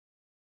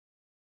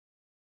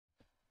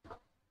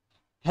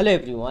Hello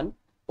everyone,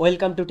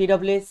 welcome to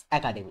TWS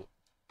Academy.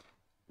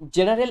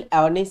 General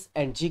awareness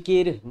and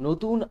জিকের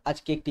নতুন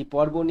আজকে একটি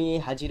পর্ব নিয়ে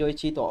হাজির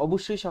হয়েছি। তো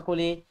অবশ্যই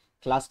সকলে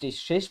ক্লাসটি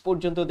শেষ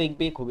পর্যন্ত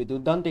দেখবে, খুবই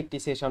দুর্দান্ত একটি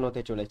সেশন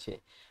হতে চলেছে।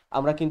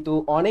 আমরা কিন্তু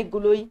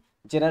অনেকগুলোই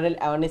জেনারেল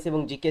অ্যাওয়ারনেস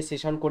এবং জিকে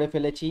সেশন করে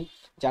ফেলেছি,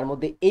 যার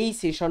মধ্যে এই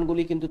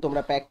সেশনগুলি কিন্তু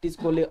তোমরা প্র্যাকটিস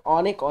করলে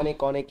অনেক অনেক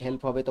অনেক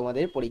হেল্প হবে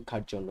তোমাদের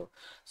পরীক্ষার জন্য।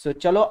 সো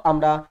চলো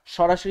আমরা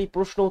সরাসরি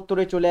প্রশ্ন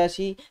উত্তরে চলে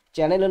আসি।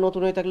 চ্যানেলে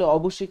নতুন হয়ে থাকলে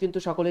অবশ্যই কিন্তু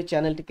সকলে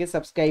চ্যানেলটিকে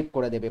সাবস্ক্রাইব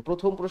করে দেবে।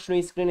 প্রথম প্রশ্ন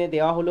স্ক্রিনে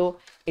দেওয়া হলো,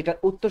 এটার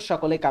উত্তর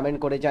সকলে কমেন্ট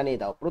করে জানিয়ে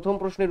দাও। প্রথম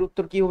প্রশ্নের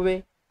উত্তর কি হবে?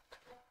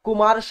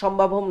 কুমার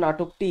সম্ভবম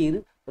নাটকটির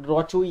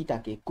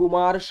রচয়িতাকে।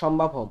 কুমার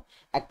সম্ভবম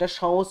একটা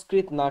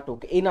সংস্কৃত নাটক,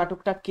 এই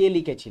নাটকটা কে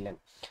লিখেছিলেন?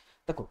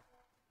 দেখো,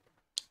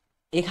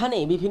 এখানে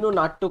বিভিন্ন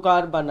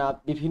নাট্যকার বা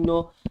বিভিন্ন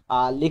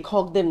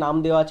লেখকদের নাম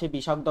দেওয়া আছে,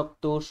 বিশাখ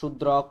দত্ত,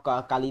 শূদ্রক,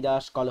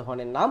 কালিদাস,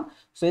 কলহনের নাম।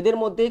 সো এদের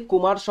মধ্যে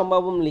কুমার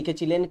সম্ভবম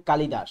লিখেছিলেন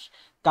কালিদাস।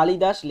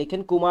 কালিদাস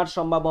লেখেন কুমার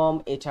সম্ভবম,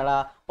 এছাড়া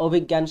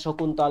অভিজ্ঞান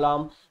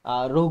শকুন্তলম,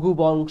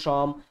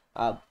 রঘুবংশম,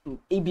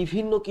 এই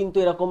বিভিন্ন কিন্তু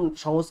এরকম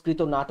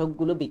সংস্কৃত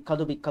নাটকগুলো,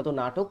 বিখ্যাত বিখ্যাত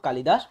নাটক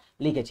কালিদাস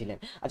লিখেছিলেন।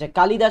 আচ্ছা,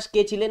 কালিদাস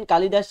কে ছিলেন?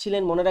 কালিদাস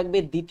ছিলেন, মনে রাখবে,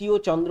 দ্বিতীয়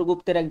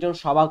চন্দ্রগুপ্তের একজন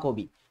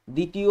সভাকবি।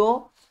 দ্বিতীয়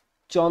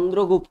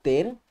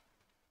চন্দ্রগুপ্তের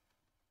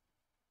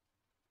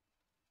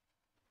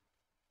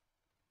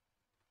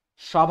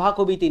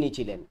সভাকবি তিনি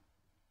ছিলেন।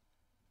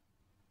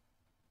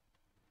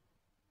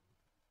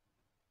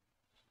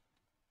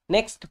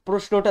 নেক্সট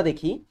প্রশ্নটা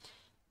দেখি।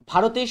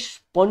 ভারতের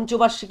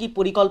পঞ্চবার্ষিকী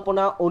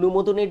পরিকল্পনা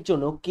অনুমোদনের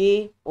জন্য কে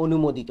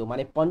অনুমোদিত?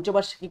 মানে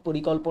পঞ্চবার্ষিকী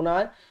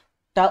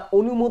পরিকল্পনাটা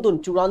অনুমোদন,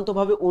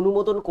 চূড়ান্তভাবে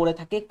অনুমোদন করে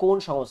থাকে কোন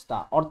সংস্থা?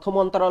 অর্থ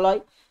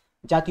মন্ত্রণালয়,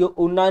 জাতীয়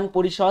উন্নয়ন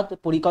পরিষদ,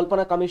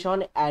 পরিকল্পনা কমিশন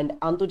অ্যান্ড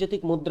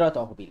আন্তর্জাতিক মুদ্রা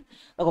তহবিল।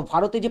 দেখো,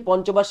 ভারতে যে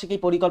পঞ্চবার্ষিকী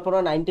পরিকল্পনা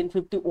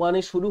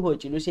 1951-এ শুরু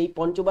হয়েছিল, সেই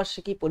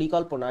পঞ্চবার্ষিকী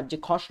পরিকল্পনার যে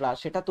খসড়া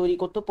সেটা তৈরি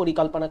করতো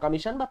পরিকল্পনা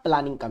কমিশন বা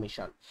প্ল্যানিং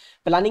কমিশন।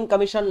 প্ল্যানিং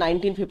কমিশন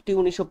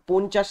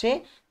 1950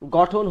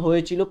 গঠন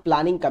হয়েছিল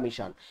প্ল্যানিং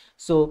কমিশন।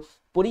 সো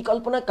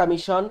পরিকল্পনা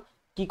কমিশন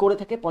কি করে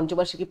থাকে?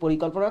 পঞ্চবার্ষিকী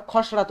পরিকল্পনার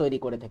খসড়া তৈরি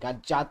করে থাকে।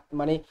 আর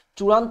মানে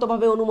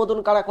চূড়ান্তভাবে অনুমোদন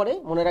কারা করে?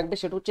 মনে রাখবে,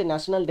 সেটা হচ্ছে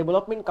ন্যাশনাল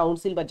ডেভেলপমেন্ট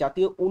কাউন্সিল বা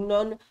জাতীয়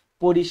উন্নয়ন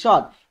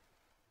পরিষদ।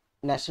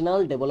 National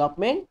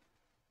development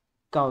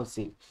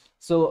council.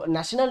 So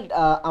national,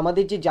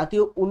 আমাদের যে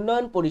জাতীয়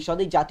উন্নয়ন পরিষদ,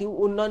 এই জাতীয়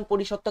উন্নয়ন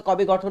পরিষদটা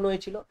কবে গঠন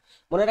হয়েছিল?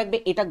 মনে রাখবে,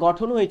 এটা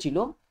গঠন হয়েছিল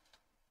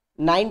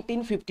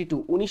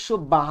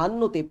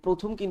 1952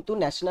 প্রথম কিন্তু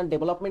ন্যাশনাল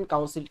ডেভেলপমেন্ট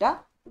কাউন্সিলটা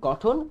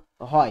গঠন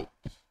হয়।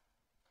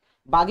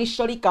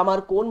 বাগেশ্বরী কামার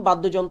কোন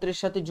বাদ্যযন্ত্রের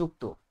সাথে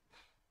যুক্ত?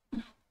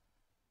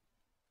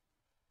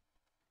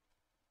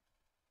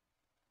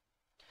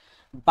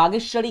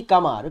 বাগেশ্বরী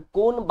কামার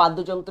কোন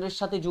বাদ্যযন্ত্রের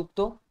সাথে যুক্ত?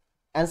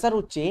 অ্যান্সার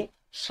হচ্ছে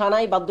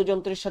সানাই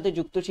বাদ্যযন্ত্রের সাথে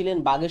যুক্ত ছিলেন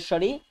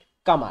বাগেশ্বরী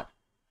কামার।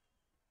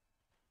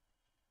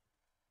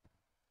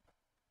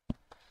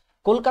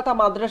 কলকাতা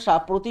মাদ্রাসা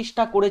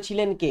প্রতিষ্ঠা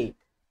করেছিলেন কে?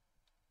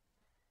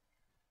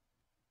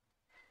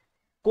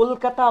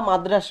 কলকাতা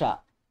মাদ্রাসা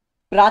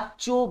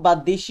প্রাচ্য বা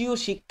দেশীয়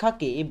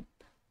শিক্ষাকে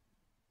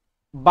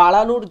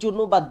বাড়ানোর জন্য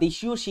বা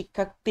দেশীয়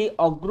শিক্ষাতে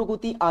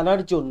অগ্রগতি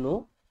আনার জন্য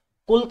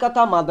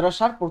কলকাতা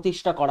মাদ্রাসার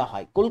প্রতিষ্ঠা করা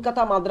হয়।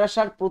 কলকাতা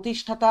মাদ্রাসার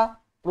প্রতিষ্ঠাতা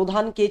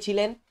প্রধান কে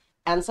ছিলেন?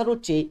 অ্যান্সার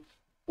হচ্ছে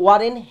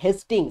ওয়ারেন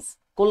হেস্টিংস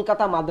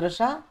কলকাতা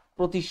মাদ্রাসা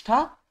প্রতিষ্ঠা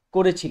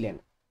করেছিলেন।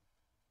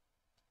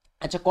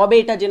 আচ্ছা, কবে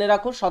এটা জেনে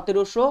রাখো?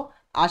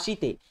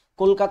 1780-তে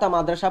কলকাতা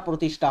মাদ্রাসা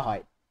প্রতিষ্ঠা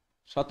হয়।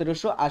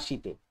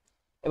 1780-তে।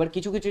 এবার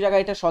কিছু কিছু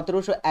জায়গায় এটা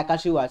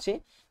 1781-ও আছে,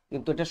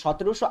 কিন্তু এটা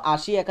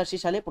 1780-81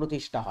 সালে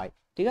প্রতিষ্ঠা হয়।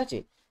 ঠিক আছে,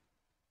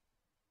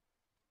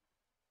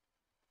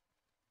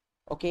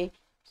 ওকে।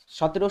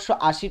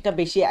 1780টা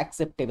বেশি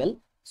অ্যাকসেপ্টেবল।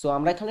 সো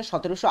আমরা এখানে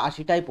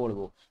 1780টাই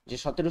পড়বো, যে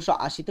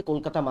 1780-তে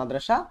কলকাতা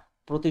মাদ্রাসা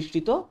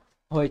প্রতিষ্ঠিত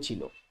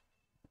হয়েছিল।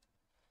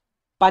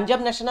 পাঞ্জাব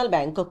ন্যাশনাল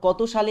ব্যাংক কত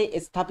সালে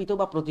স্থাপিত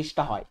বা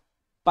প্রতিষ্ঠা হয়?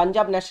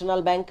 পাঞ্জাব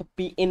ন্যাশনাল ব্যাংক,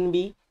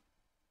 পিএনবি,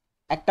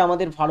 একটা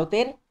আমাদের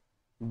ভারতের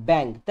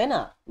ব্যাংক, তাই না?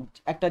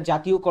 একটা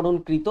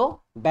জাতীয়করণকৃত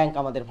ব্যাংক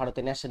আমাদের ভারতে,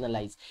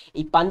 ন্যাশনালাইজ।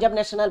 এই পাঞ্জাব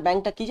ন্যাশনাল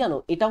ব্যাংকটা কি জানো?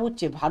 এটা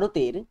হচ্ছে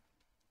ভারতের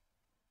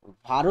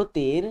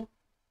ভারতের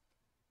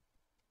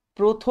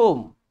প্রথম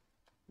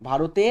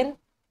ভারতের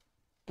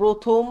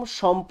প্রথম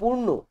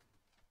সম্পূর্ণ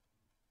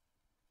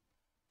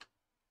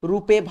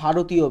রূপে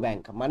ভারতীয়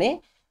ব্যাংক। মানে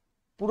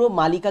পুরো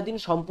মালিকাধীন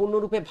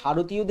সম্পূর্ণরূপে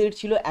ভারতীয়দের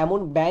ছিল এমন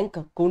ব্যাংক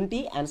কোনটি?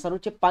 অ্যান্সার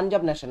হচ্ছে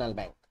পাঞ্জাব ন্যাশনাল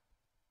ব্যাংক।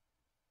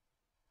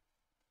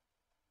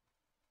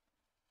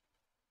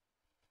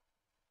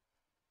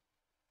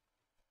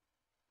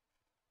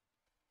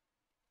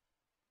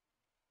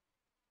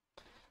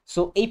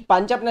 সো এই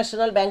পাঞ্জাব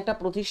ন্যাশনাল ব্যাংকটা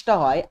প্রতিষ্ঠা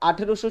হয়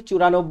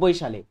 1894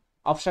 সালে।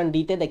 অপশন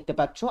ডি তে দেখতে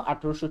পাচ্ছ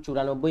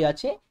 1894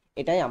 আছে,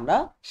 এটাই আমরা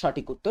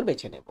সঠিক উত্তর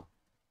বেছে নেব।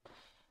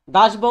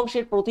 দাস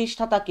বংশের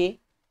প্রতিষ্ঠাতাকে?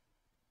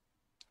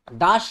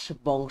 দাস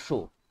বংশ,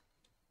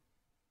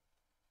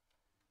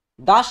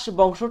 দাস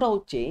বংশটা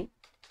হচ্ছে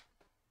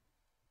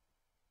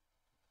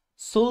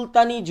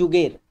সুলতানি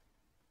যুগের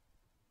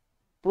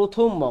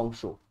প্রথম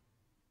বংশ।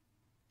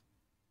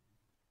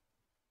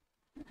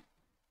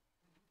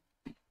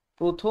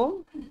 প্রথম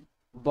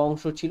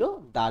বংশ ছিল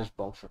দাস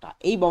বংশটা।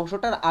 এই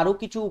বংশটার আরো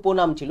কিছু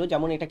উপনাম ছিল,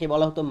 যেমন এটাকে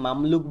বলা হতো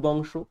মামলুক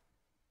বংশ,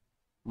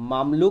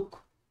 মামলুক,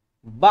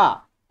 বা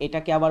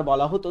এটাকে আবার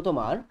বলা হতো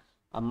তোমার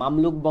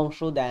মামলুক বংশ,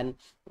 দেন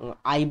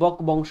আইবক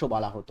বংশ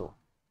বলা হতো।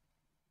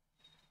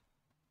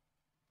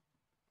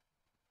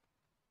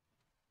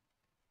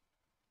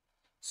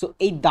 সো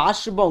এই দাস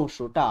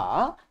বংশটা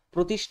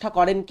প্রতিষ্ঠা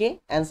করেন কে?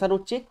 অ্যান্সার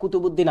হচ্ছে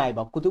কুতুবুদ্দিন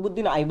আইবক।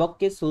 কুতুবুদ্দিন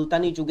আইবককে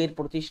সুলতানি যুগের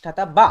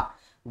প্রতিষ্ঠাতা বা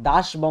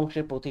দাস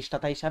বংশের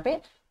প্রতিষ্ঠাতা হিসাবে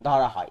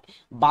ধরা হয়।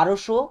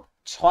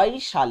 1206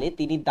 সালে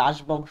তিনি দাস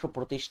বংশ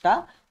প্রতিষ্ঠা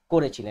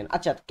করেছিলেন।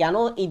 আচ্ছা, কেন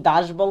এই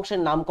দাস বংশের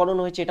নামকরণ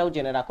হয়েছে এটাও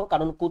জেনে রাখো,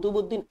 কারণ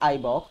কুতুবুদ্দিন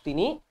আইবক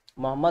তিনি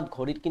মোহাম্মদ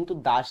ঘুরির কিন্তু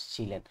দাস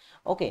ছিলেন।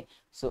 ওকে,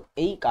 সো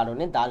এই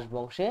কারণে দাস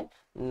বংশের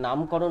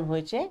নামকরণ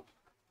হয়েছে।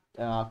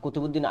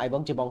 কুতুবুদ্দিন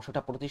আইবক যে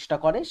বংশটা প্রতিষ্ঠা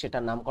করে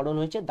সেটার নামকরণ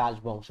হয়েছে দাস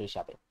বংশ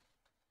হিসাবে।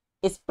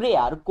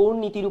 স্প্রেয়ার কোন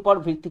নীতির উপর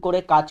ভিত্তি করে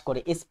কাজ করে?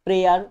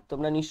 স্প্রেয়ার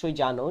তোমরা নিশ্চয়ই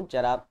জানো,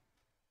 যারা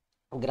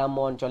গ্রাম্য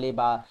অঞ্চলে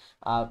বা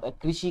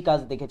কৃষি কাজ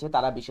দেখেছে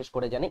তারা বিশেষ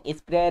করে জানে।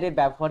 স্প্রেয়ারের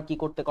ব্যবহার কি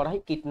করতে করা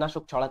হয়?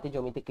 কীটনাশক ছড়াতে,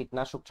 জমিতে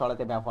কীটনাশক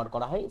ছড়াতে ব্যবহার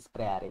করা হয়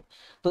স্প্রেয়ারের।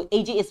 তো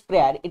এই যে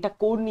স্প্রেয়ার, এটা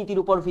কোন নীতির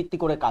উপর ভিত্তি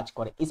করে কাজ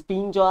করে?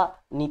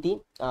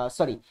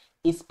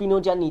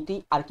 স্পিনোজা নীতি,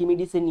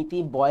 আর্কিমিডিসের নীতি,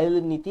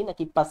 বয়েলের নীতি,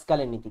 নাকি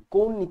পাস্কালের নীতি?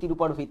 কোন নীতির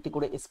উপর ভিত্তি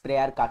করে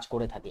স্প্রেয়ার কাজ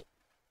করে থাকে?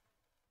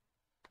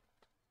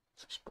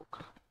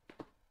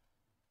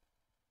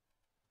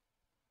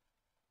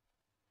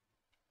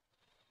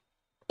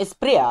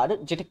 স্প্রেয়ার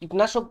যেটা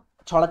কীটনাশক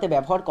ছড়াতে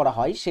ব্যবহার করা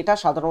হয় সেটা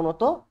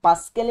সাধারণত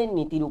পাস্কেলের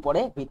নীতির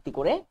উপরে ভিত্তি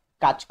করে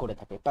কাজ করে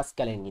থাকে,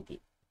 পাস্কেলের নীতি।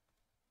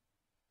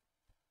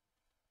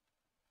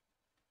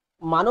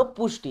 মানব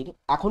পুষ্টির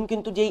এখন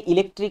কিন্তু যে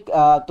ইলেকট্রিক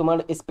তোমার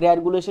স্প্রেয়ার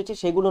গুলো এসেছে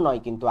সেগুলো নয়,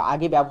 কিন্তু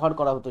আগে ব্যবহার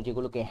করা হতো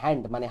যেগুলোকে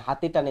হ্যান্ড মানে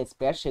হাতে টানে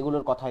স্প্রেয়ার,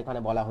 সেগুলোর কথা এখানে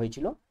বলা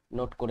হয়েছিল,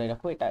 নোট করে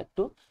রাখো এটা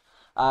একটু।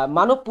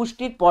 মানব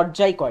পুষ্টির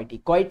পর্যায় কয়টি?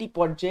 কয়টি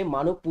পর্যায়ে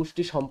মানব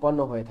পুষ্টি সম্পন্ন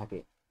হয়ে থাকে?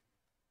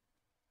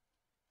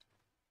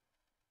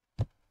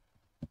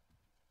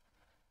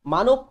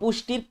 মানব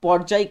পুষ্টির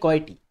পর্যায়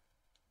কয়টি?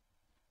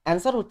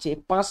 অ্যান্সার হচ্ছে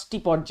 5টি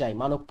পর্যায়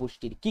মানব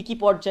পুষ্টির। কি কি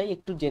পর্যায়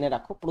একটু জেনে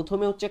রাখো।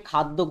 প্রথমে হচ্ছে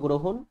খাদ্য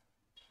গ্রহণ,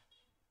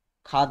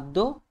 খাদ্য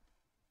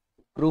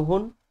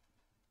গ্রহণ,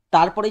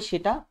 তারপরে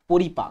সেটা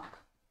পরিপাক,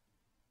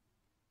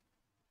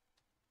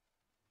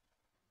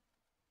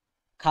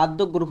 খাদ্য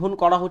গ্রহণ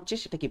করা হচ্ছে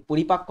সেটাকে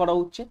পরিপাক করা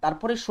হচ্ছে,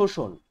 তারপরে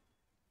শোষণ,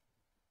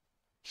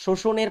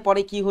 শোষণের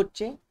পরে কি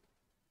হচ্ছে?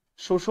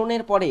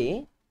 শোষণের পরে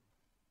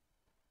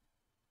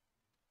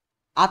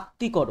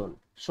আত্তীকরণ,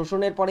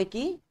 শোষণের পরে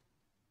কি?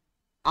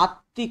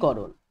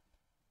 আত্তীকরণ,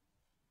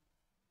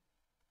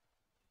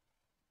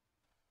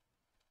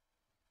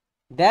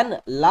 দেন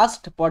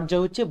লাস্ট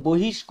পর্যায় হচ্ছে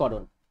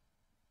বহিষ্করণ।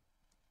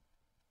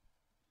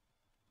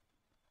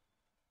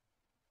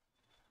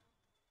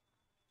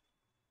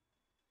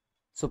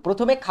 সো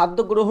প্রথমে খাদ্য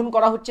গ্রহণ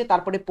করা হচ্ছে,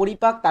 তারপরে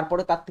পরিপাক,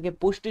 তারপরে তার থেকে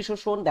পুষ্টি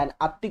শোষণ, দেন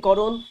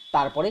আত্তীকরণ,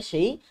 তারপরে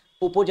সেই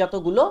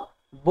উপজাতগুলো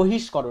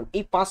বহিষ্করণ।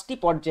 এই 5টি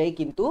পর্যায়ে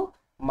কিন্তু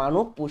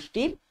মানব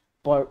পুষ্টির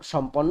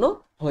সম্পন্ন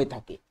হয়ে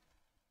থাকে।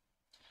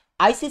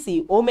 আইসিসি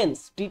ওমেন্স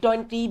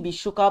টি-20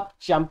 বিশ্বকাপ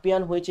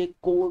চ্যাম্পিয়ন হয়েছে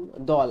কোন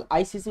দল?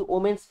 আইসিসি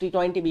ওমেন্স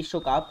টি-20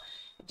 বিশ্বকাপ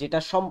যেটা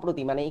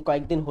সম্প্রতি মানে এই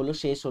কয়েকদিন হলো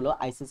শেষ হলো,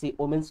 আইসিসি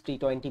ওমেন্স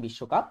টি-20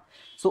 বিশ্বকাপ।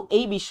 সো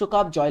এই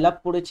বিশ্বকাপ জয়লাভ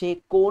করেছে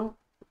কোন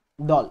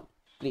দল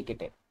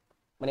ক্রিকেটের?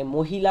 মানে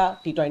মহিলা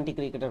টি-20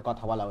 ক্রিকেটের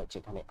কথা বলা হয়েছে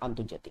এখানে,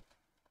 আন্তর্জাতিক।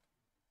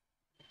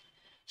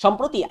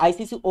 সম্প্রতি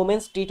আইসিসি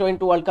ওমেন্স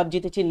টি-20 ওয়ার্ল্ড কাপ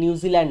জিতেছে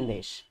নিউজিল্যান্ড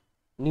দেশ,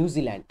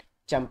 নিউজিল্যান্ড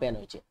চ্যাম্পিয়ন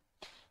হয়েছে।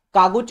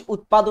 কাগজ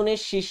উৎপাদনের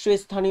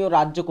শীর্ষস্থানীয়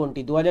রাজ্য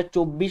কোনটি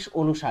 2024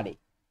 অনুসারে?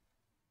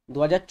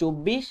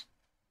 2024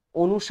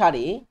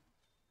 অনুসারে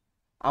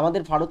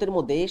আমাদের ভারতের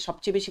মধ্যে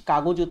সবচেয়ে বেশি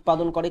কাগজ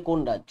উৎপাদন করে কোন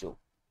রাজ্য?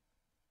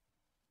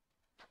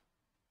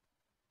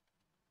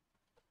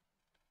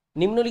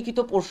 নিম্নলিখিত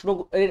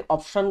প্রশ্নের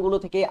অপশনগুলো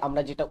থেকে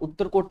আমরা যেটা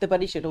উত্তর করতে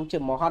পারি সেটা হচ্ছে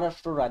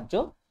মহারাষ্ট্র রাজ্য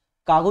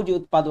কাগজ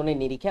উৎপাদনের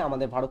নিরিখে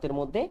আমাদের ভারতের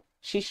মধ্যে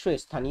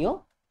শীর্ষস্থানীয়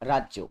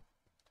রাজ্য।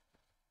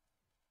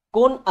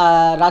 কোন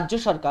রাজ্য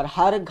সরকার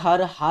হর ঘর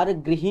হর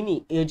গৃহিণী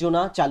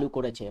যোজনা চালু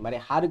করেছে? মানে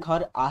হর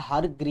ঘর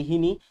হর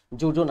গৃহিণী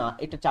যোজনা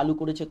এটা চালু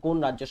করেছে কোন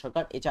রাজ্য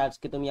সরকার? এটা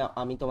আজকে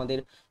আমি তোমাদের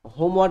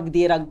হোমওয়ার্ক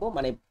দিয়ে রাখবো,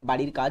 মানে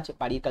বাড়ির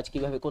কাজ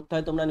কিভাবে করতে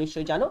হয় তোমরা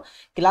নিশ্চয়ই জানো।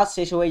 ক্লাস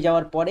শেষ হয়ে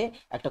যাওয়ার পরে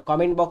একটা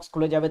কমেন্ট বক্স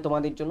খুলে যাবে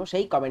তোমাদের জন্য,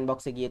 সেই কমেন্ট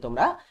বক্সে গিয়ে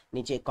তোমরা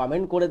নিচে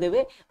কমেন্ট করে দেবে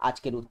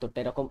আজকের উত্তরটা,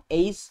 এরকম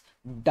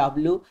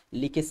HW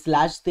লিখে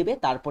স্ল্যাশ দেবে,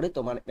 তারপরে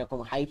তোমার এরকম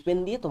হাইফেন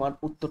দিয়ে তোমার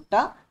উত্তরটা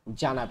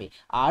জানাবে।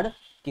 আর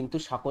কিন্তু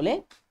সকলে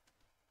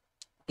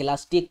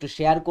ক্লাসটি একটু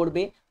শেয়ার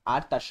করবে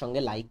আর তার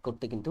সঙ্গে লাইক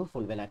করতে কিন্তু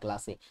ভুলবে না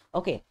ক্লাসে।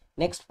 ওকে,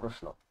 নেক্সট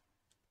প্রশ্ন।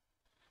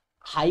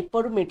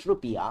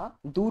 হাইপারমেট্রোপিয়া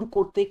দূর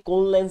করতে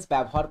কোন লেন্স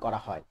ব্যবহার করা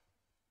হয়?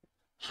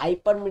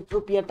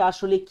 হাইপারমেট্রোপিয়াটা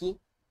আসলে কি?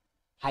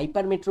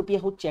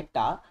 হাইপারমেট্রোপিয়া হচ্ছে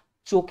একটা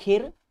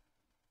চোখের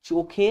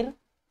চোখের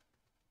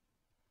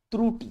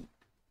ত্রুটি,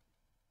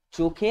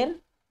 চোখের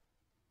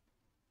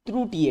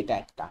ত্রুটি এটা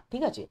একটা,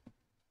 ঠিক আছে।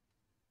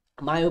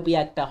 মায়োপিয়া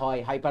একটা হয়,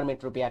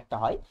 হাইপারমেট্রোপিয়া একটা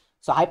হয়।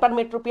 সো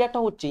হাইপারমেট্রোপিয়াটা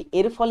হচ্ছে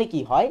এর ফলে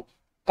কি হয়?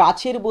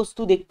 কাছের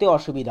বস্তু দেখতে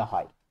অসুবিধা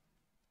হয়,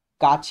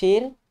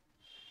 কাছের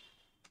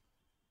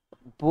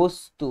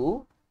বস্তু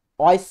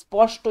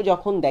অস্পষ্ট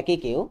যখন দেখে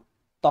কেউ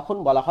তখন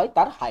বলা হয়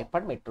তার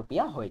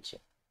হাইপারমেট্রোপিয়া হয়েছে।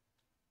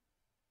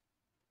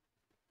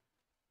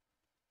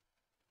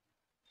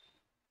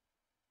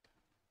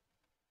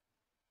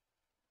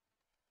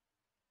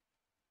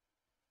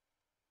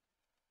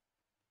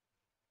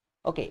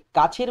 ওকে,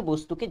 কাছের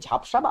বস্তুকে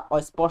ঝাপসা বা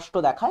অস্পষ্ট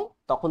দেখায়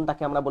তখন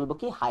তাকে আমরা বলবো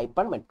কি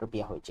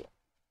হাইপারমেট্রোপিয়া হয়েছে।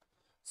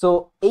 সো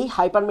এই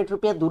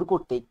হাইপারমেট্রোপিয়া দূর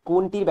করতে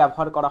কোনটির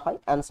ব্যবহার করা হয়?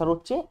 অ্যান্সার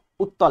হচ্ছে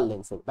উত্তল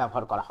লেন্সের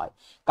ব্যবহার করা হয়।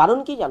 কারণ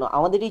কি জানো,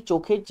 আমাদের এই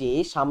চোখের যে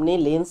সামনে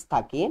লেন্স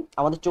থাকে,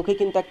 আমাদের চোখে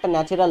কিন্তু একটা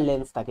ন্যাচারাল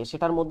লেন্স থাকে,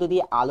 সেটার মধ্যে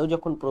দিয়ে আলো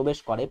যখন প্রবেশ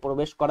করে,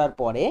 প্রবেশ করার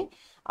পরে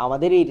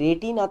আমাদের এই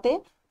রেটিনাতে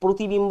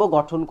প্রতিবিম্ব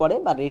গঠন করে,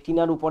 বা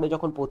রেটিনার উপরে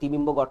যখন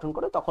প্রতিবিম্ব গঠন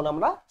করে তখন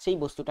আমরা সেই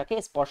বস্তুটাকে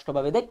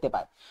স্পষ্টভাবে দেখতে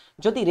পাই।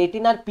 যদি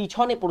রেটিনার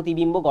পিছনে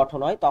প্রতিবিম্ব গঠন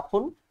হয়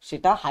তখন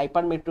সেটা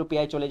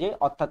হাইপারমেট্রোপিয়ায় চলে যায়,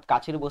 অর্থাৎ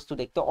কাছের বস্তু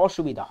দেখতে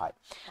অসুবিধা হয়।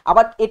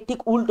 আবার এর ঠিক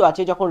উল্টো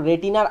আছে, যখন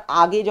রেটিনার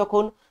আগে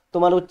যখন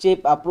তোমার হচ্ছে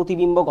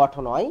প্রতিবিম্ব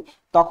গঠন হয়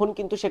তখন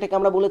কিন্তু সেটাকে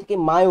আমরা বলে থাকি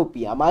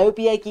মায়োপিয়া।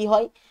 মায়োপিয়ায় কি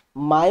হয়?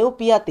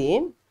 মায়োপিয়াতে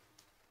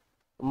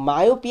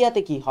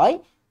মায়োপিয়াতে কি হয়,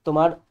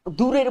 তোমার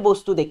দূরের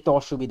বস্তু দেখতে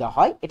অসুবিধা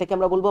হয়, এটাকে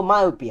আমরা বলবো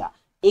মায়োপিয়া।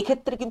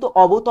 এক্ষেত্রে কিন্তু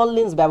অবতল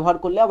লেন্স ব্যবহার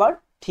করলে আবার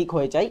ঠিক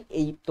হয়ে যায়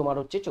এই তোমার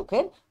হচ্ছে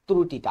চোখের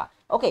ত্রুটিটা।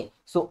 ওকে,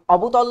 সো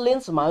অবতল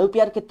লেন্স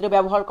মায়োপিয়ার ক্ষেত্রে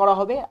ব্যবহার করা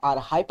হবে, আর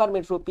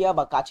হাইপারমেট্রোপিয়া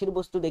বা কাছের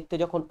বস্তু দেখতে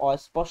যখন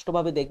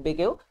অস্পষ্টভাবে দেখবে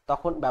কেউ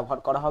তখন ব্যবহার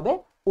করা হবে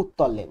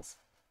উত্তল লেন্স।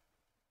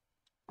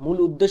 মূল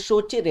উদ্দেশ্য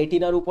হচ্ছে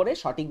রেটিনার উপরে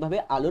সঠিকভাবে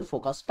আলোর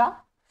ফোকাসটা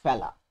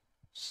ফেলা।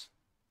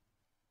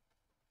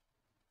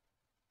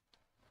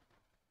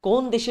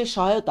 কোন দেশের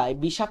সহায়তায়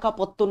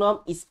বিশাখাপত্তনম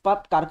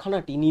ইস্পাত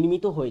কারখানাটি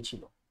নির্মিত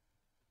হয়েছিল?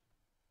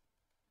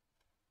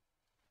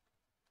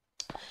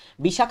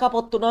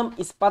 বিশাখাপত্তনম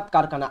ইস্পাত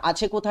কারখানা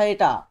আছে কোথায়?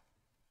 এটা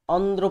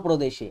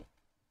অন্ধ্রপ্রদেশে।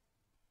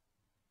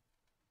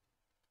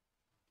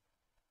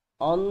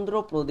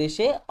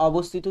 অন্ধ্রপ্রদেশে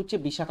অবস্থিত হচ্ছে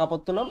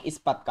বিশাখাপত্তনম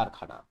ইস্পাত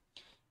কারখানা।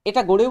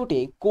 এটা গড়ে ওঠে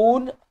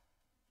কোন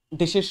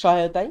দেশের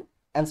সহায়তায়?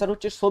 অ্যান্সার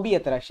হচ্ছে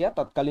সোভিয়েত রাশিয়া।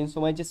 তৎকালীন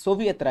সময়ে যে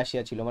সোভিয়েত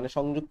রাশিয়া ছিল, মানে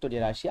সংযুক্ত যে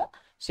রাশিয়া,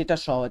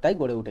 সেটার সহায়তায়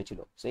গড়ে উঠেছিল।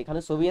 তো এখানে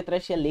সোভিয়েত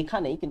রাশিয়া লেখা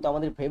নেই, কিন্তু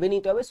আমাদের ভেবে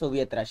নিতে হবে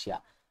সোভিয়েত রাশিয়া।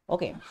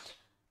 ওকে,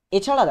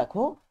 এছাড়া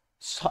দেখো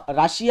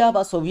রাশিয়া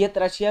বা সোভিয়েত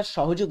রাশিয়ার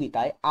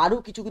সহযোগিতায় আরো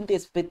কিছু কিন্তু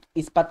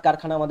ইস্পাত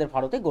কারখানা আমাদের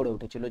ভারতে গড়ে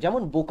উঠেছিল,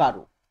 যেমন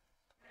বোকারো।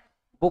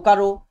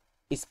 বোকারো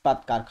ইস্পাত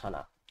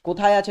কারখানা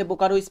কোথায় আছে?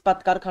 বোকারো ইস্পাত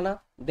কারখানা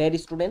দেয়ার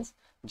স্টুডেন্টস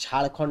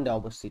ঝাড়খণ্ডে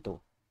অবস্থিত।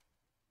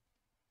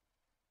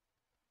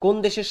 কোন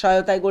দেশের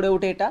সহায়তায় গড়ে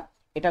ওঠে এটা?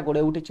 এটা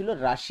গড়ে উঠেছিল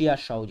রাশিয়ার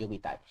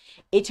সহযোগিতায়।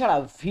 এছাড়া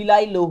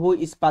ভিলাই লৌহ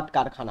ইস্পাত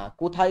কারখানা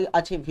কোথায়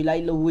আছে?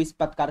 ভিলাই লৌহ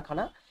ইস্পাত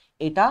কারখানা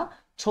এটা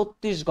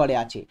ছত্তিশগড়ে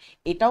আছে।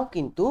 এটাও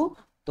কিন্তু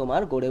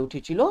তোমার গড়ে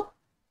উঠেছিল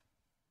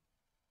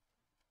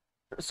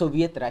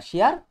সোভিয়েত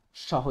রাশিয়ার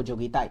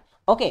সহযোগিতায়।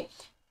 ওকে,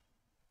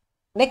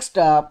 নেক্সট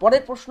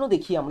পরের প্রশ্ন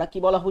দেখি আমরা, কি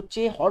বলা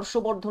হচ্ছে,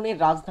 হর্ষবর্ধনের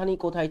রাজধানী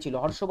কোথায় ছিল?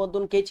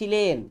 হর্ষবর্ধন কে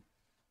ছিলেন?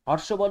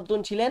 হর্ষবর্ধন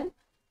ছিলেন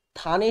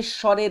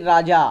থানেশ্বরের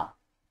রাজা,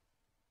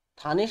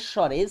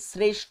 থানেশ্বরের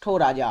শ্রেষ্ঠ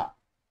রাজা।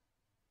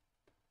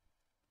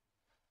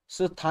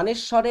 সো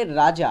থানেশ্বরের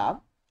রাজা,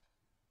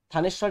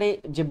 থানেশ্বরে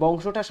যে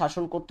বংশটা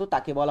শাসন করত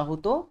তাকে বলা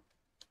হতো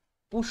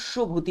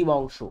পুষ্যভূতি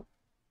বংশ।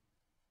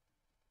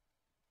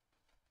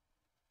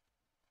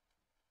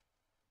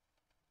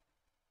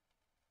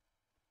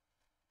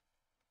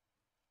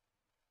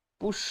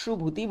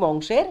 পুষ্যভূতি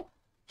বংশের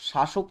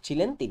শাসক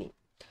ছিলেন তিনি।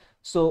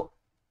 সো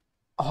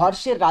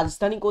হর্ষের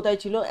রাজধানী কোথায়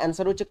ছিল?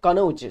 অ্যান্সার হচ্ছে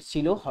কনৌজ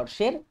ছিল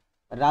হর্ষের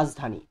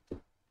রাজধানী।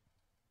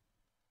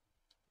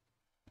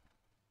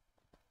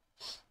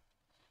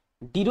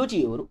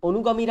 ডিরোজিওর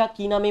অনুগামীরা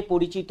কি নামে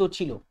পরিচিত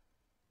ছিল?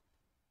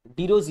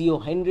 Derozio,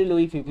 Henry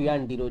Louis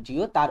Vivian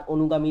Derozio, তার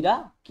অনুগামীরা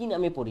কি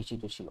নামে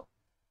পরিচিত ছিল?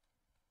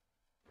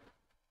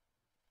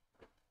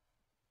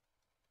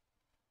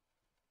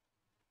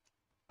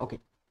 ওকে,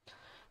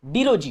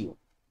 ডিরোজিও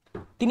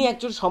তিনি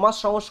একজন সমাজ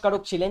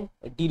সংস্কারক ছিলেন।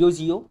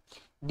 ডিরোজিও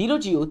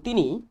ডিরোজিও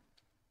তিনি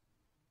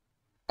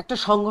একটা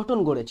সংগঠন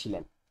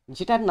গড়েছিলেন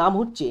যেটার নাম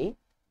হচ্ছে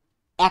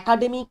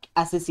একাডেমিক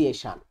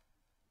অ্যাসোসিয়েশন।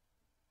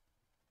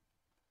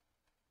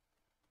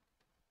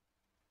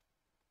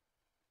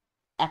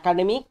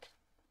 একাডেমিক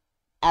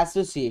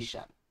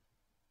অ্যাসোসিয়েশন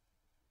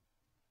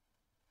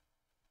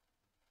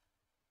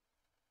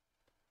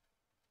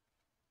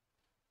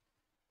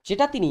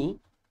যেটা তিনি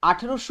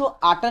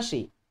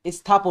 1828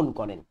 স্থাপন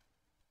করেন।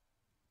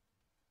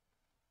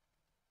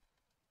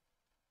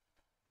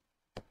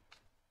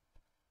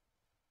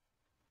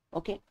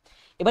 ওকে,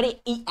 এবারে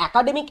এই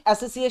একাডেমিক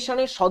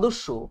অ্যাসোসিয়েশনের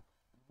সদস্য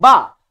বা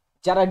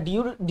যারা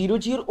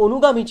ডিরোজিওর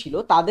অনুগামী ছিল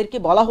তাদেরকে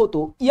বলা হতো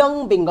ইয়ং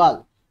বেঙ্গল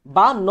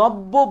বা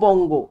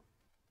নব্যবঙ্গ।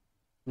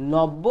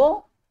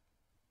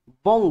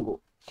 নব্যবঙ্গ,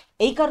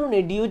 এই কারণে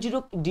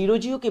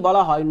ডিরোজিওকে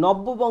বলা হয়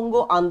নব্যবঙ্গ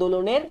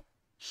আন্দোলনের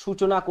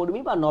সূচনা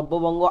কর্মী, বা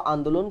নব্যবঙ্গ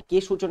আন্দোলন কে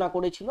সূচনা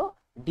করেছিল?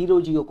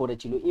 ডিরোজিও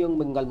করেছিল। Young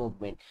Bengal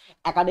movement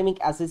academic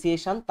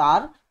association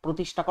তার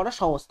প্রতিষ্ঠা করা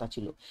সংস্থা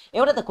ছিল।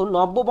 এবারে দেখো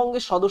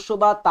নব্যবঙ্গের সদস্য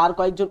বা তার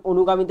কয়েকজন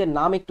অনুগামীদের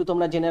নাম একটু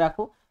তোমরা জেনে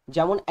রাখো।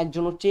 যেমন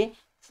একজন হচ্ছে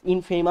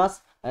ইনফেমাস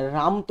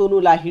রামতনু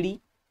লাহিড়ী,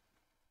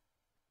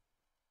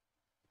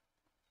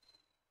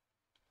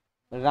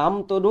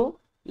 রামতনু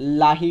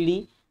লাহিড়ী,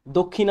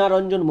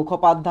 দক্ষিণারঞ্জন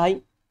মুখোপাধ্যায়,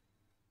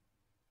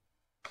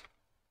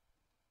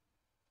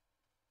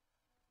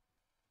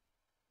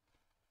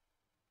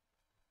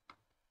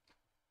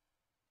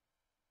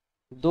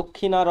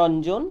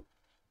 দক্ষিণারঞ্জন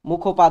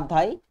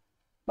মুখোপাধ্যায়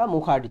বা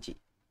মুখার্জি।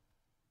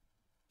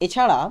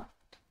 এছাড়া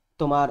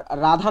তোমার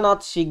রাধানাথ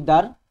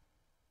সিকদার,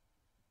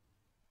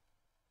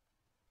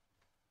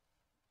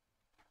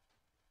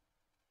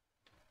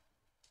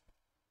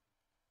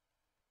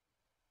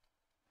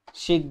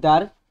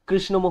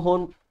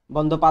 কৃষ্ণমোহন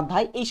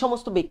বন্দ্যোপাধ্যায়, এই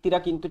সমস্ত ব্যক্তিরা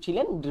কিন্তু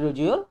ছিলেন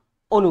ডিরোজিওর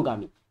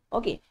অনুগামী।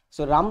 ওকে,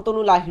 সো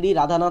রামতনু লাহিড়ী,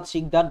 রাধানাথ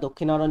সিকদার,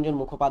 দক্ষিণারঞ্জন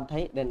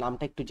মুখোপাধ্যায় এর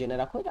নামটা একটু জেনে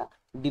রাখো, এরা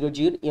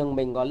ডিরোজিওর ইয়ং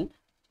বেঙ্গল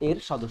এর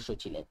সদস্য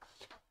ছিলেন।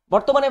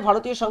 বর্তমানে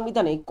ভারতীয়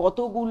সংবিধানে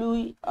কতগুলি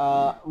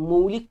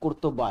মৌলিক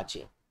কর্তব্য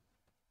আছে?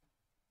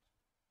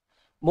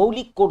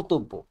 মৌলিক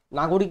কর্তব্য,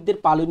 নাগরিকদের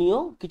পালনীয়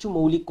কিছু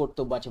মৌলিক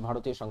কর্তব্য আছে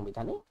ভারতীয়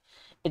সংবিধানে।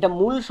 এটা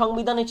মূল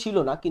সংবিধানে ছিল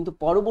না, কিন্তু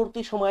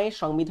পরবর্তী সময়ে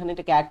সংবিধানে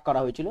এটাকে অ্যাড করা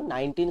হয়েছিল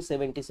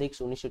 1976,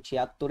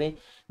 1976-এ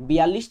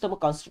 42তম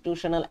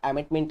কনস্টিটিউশনাল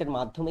অ্যামেন্ডমেন্টের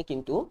মাধ্যমে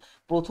কিন্তু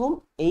প্রথম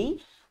এই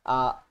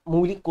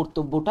মৌলিক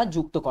কর্তব্যটা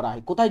যুক্ত করা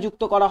হয়। কোথায়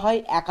যুক্ত করা হয়?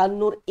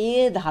 51 এ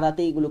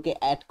ধারাতে এগুলোকে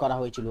অ্যাড করা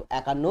হয়েছিল।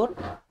 51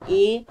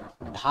 এ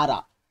ধারা,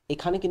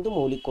 এখানে কিন্তু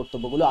মৌলিক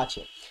কর্তব্যগুলো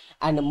আছে।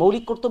 অ্যান্ড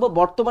মৌলিক কর্তব্য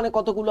বর্তমানে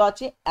কতগুলো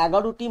আছে?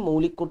 11টি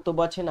মৌলিক কর্তব্য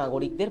আছে,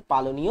 নাগরিকদের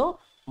পালনীয়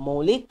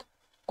মৌলিক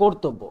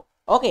কর্তব্য।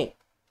 ওকে,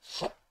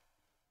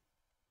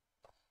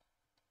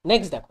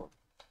 নেক্সট দেখো,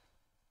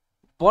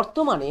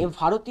 বর্তমানে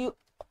ভারতীয়,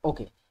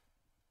 ওকে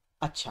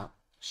আচ্ছা,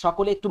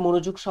 সকলে একটু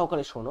মনোযোগ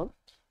সহকারে শোনো।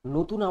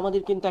 নতুন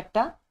আমাদের কিন্তু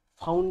একটা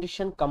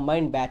ফাউন্ডেশন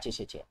কম্বাইন্ড ব্যাচ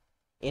এসেছে।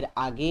 এর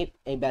আগে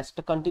এই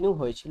ব্যাচটা কন্টিনিউ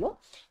হয়েছিল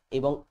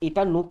এবং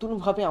এটা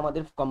নতুনভাবে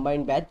আমাদের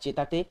কম্বাইন্ড ব্যাচ,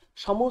 যেটাতে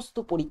সমস্ত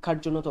পরীক্ষার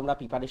জন্য তোমরা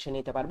প্রিপারেশন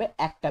নিতে পারবে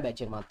একটা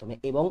ব্যাচের মাধ্যমে।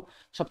 এবং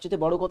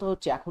সবচেয়ে বড় কথা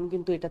হচ্ছে এখন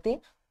কিন্তু এটাতে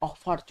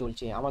অফার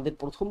চলছে। আমাদের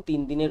প্রথম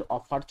 3 দিনের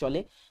অফার চলে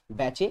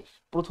ব্যাচে।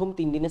 প্রথম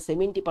 3 দিনে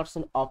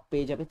 70% অফ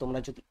পেয়ে যাবে তোমরা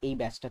যদি এই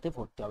ব্যাচটাতে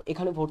ভর্তি হও।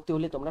 এখানে ভর্তি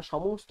হলে তোমরা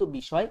সমস্ত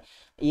বিষয়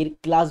এর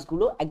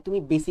ক্লাসগুলো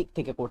একদমই বেসিক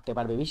থেকে করতে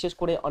পারবে। বিশেষ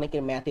করে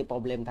অনেকের ম্যাথে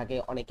প্রবলেম থাকে,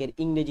 অনেকের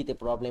ইংরেজিতে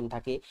প্রবলেম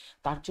থাকে,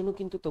 তার জন্য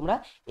কিন্তু তোমরা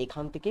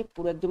এখান থেকে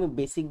পুরো একদমই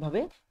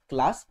বেসিকভাবে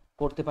ক্লাস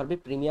করতে পারবে।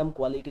 প্রিমিয়াম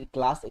কোয়ালিটির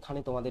ক্লাস এখানে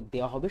তোমাদের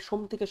দেওয়া হবে।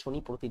 সোম থেকে শনি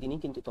প্রতিদিনই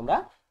কিন্তু তোমরা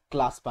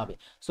ক্লাস পাবে।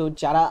 সো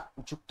যারা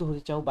যুক্ত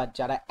হতে চাও বা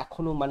যারা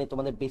এখনো মানে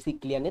তোমাদের বেসিক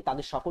ক্লিয়ার নেই,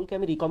 তাদের সকলকে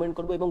আমি রিকমেন্ড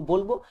করবো এবং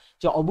বলবো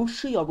যে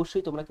অবশ্যই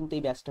অবশ্যই তোমরা কিন্তু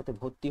এই ব্যাচটাতে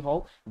ভর্তি হও।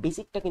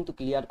 বেসিকটা কিন্তু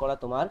ক্লিয়ার করা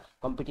তোমার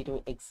কম্পিটিটিভ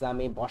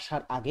এক্সামে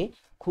বসার আগে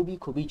খুবই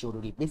খুবই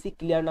জরুরি। বেসিক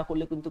ক্লিয়ার না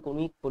করলে কিন্তু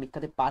কোনো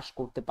পরীক্ষাতে পাস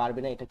করতে পারবে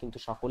না, এটা কিন্তু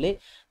সকলে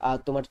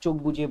তোমার চোখ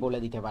বুজিয়ে বলে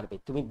দিতে পারবে।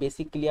 তুমি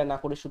বেসিক ক্লিয়ার না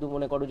করে শুধু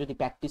মনে করো যদি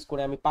প্র্যাকটিস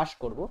করে আমি পাস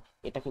করব,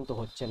 এটা কিন্তু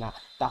হচ্ছে না।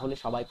 তাহলে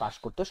সবাই পাস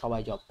করতো,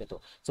 সবাই জব পেতো।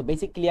 সো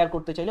বেসিক ক্লিয়ার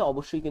করতে চাইলে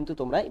অবশ্যই কিন্তু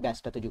তোমরা এই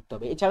ব্যাচটাতে যুক্ত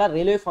হবে। এছাড়া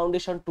রেলওয়ে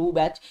ফাউন্ডেশন 2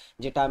 ব্যাচ,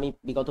 যেটা আমি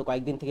বিগত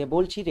কয়েকদিন থেকে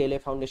বলছি,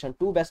 রেলওয়ে ফাউন্ডেশন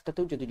 2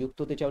 ব্যাচটাতেও যদি যুক্ত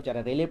হতে চাও,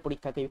 যারা রেলের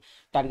পরীক্ষাকে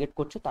টার্গেট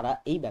করছো তারা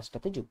এই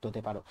ব্যাচটাতে যুক্ত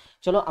হতে পারো।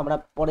 চলো আমরা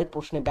পরের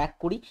প্রশ্নে ব্যাক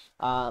করি।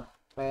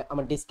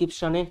 আমার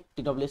ডিসক্রিপশনে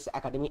টিডব্লিউএস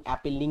একাডেমি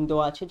অ্যাপের লিঙ্ক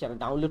দেওয়া আছে, যারা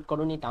ডাউনলোড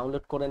করোনি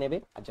ডাউনলোড করে নেবে,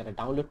 আর যারা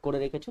ডাউনলোড করে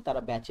রেখেছো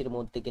তারা ব্যাচের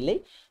মধ্যে গেলেই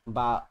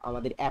বা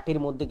আমাদের অ্যাপের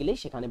মধ্যে গেলেই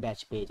সেখানে ব্যাচ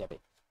পেয়ে যাবে,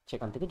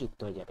 সেখান থেকে যুক্ত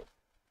হয়ে যাবে।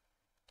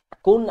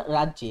 কোন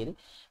রাজ্যের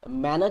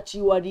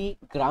ম্যানাচিওয়ারি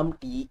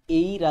গ্রামটি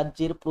এই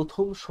রাজ্যের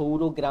প্রথম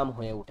সৌর গ্রাম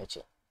হয়ে উঠেছে?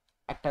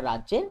 একটা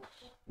রাজ্যের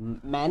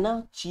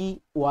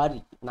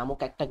ম্যানাচিওয়ারি নামক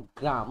একটা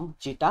গ্রাম,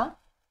 যেটা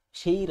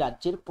সেই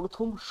রাজ্যের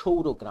প্রথম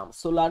সৌর গ্রাম,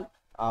 সোলার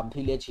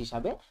ভিলেজ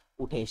হিসাবে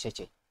উঠে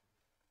এসেছে।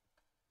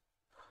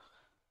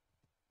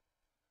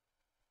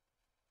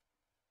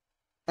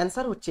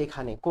 অ্যান্সার হচ্ছে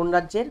এখানে কোন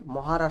রাজ্যের?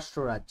 মহারাষ্ট্র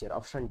রাজ্যের,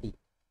 অপশন ডি।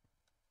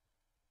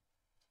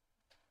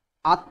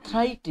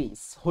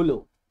 আর্থ্রাইটিস হলো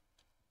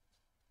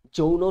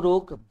যৌন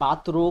রোগ,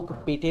 বাত রোগ,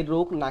 পেটের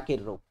রোগ,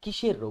 নাকের রোগ?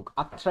 কিসের রোগ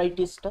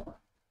আর্থ্রাইটিসটা?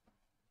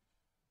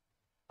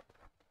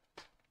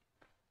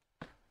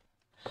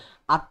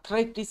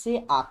 আর্থ্রাইটিসে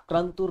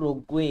আক্রান্ত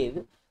রোগের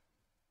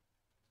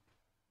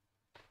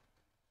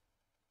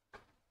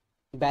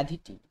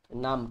ব্যাধিটি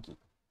নাম কি?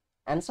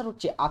 অ্যান্সার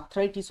হচ্ছে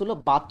আর্থ্রাইটিস হলো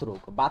বাত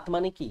রোগ। বাত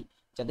মানে কি?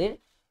 যাদের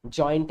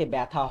জয়েন্টে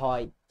ব্যথা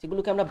হয়,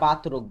 সেগুলোকে আমরা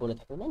বাত রোগ বলে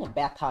থাকি, না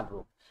ব্যথার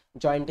রোগ।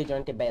 জয়েন্টে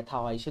জয়েন্টে ব্যথা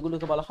হয়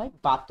সেগুলোকে বলা হয়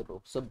বাত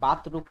রোগ। সো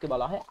বাত রোগকে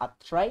বলা হয়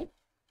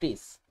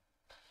আর্থ্রাইটিস।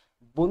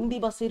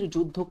 বন্দিবাসের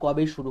যুদ্ধ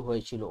কবে শুরু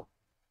হয়েছিল?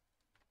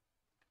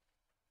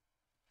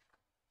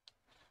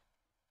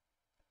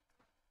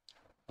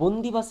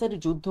 বন্দিবাসের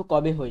যুদ্ধ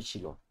কবে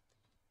হয়েছিল?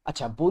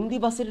 আচ্ছা,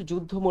 বন্দিবাসের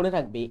যুদ্ধ মনে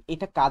রাখবে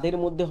এটা কাদের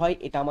মধ্যে হয়,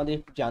 এটা আমাদের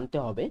একটু জানতে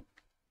হবে।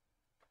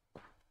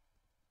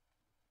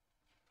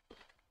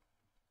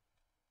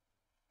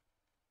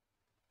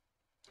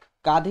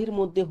 কাদের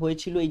মধ্যে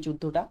হয়েছিল এই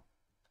যুদ্ধটা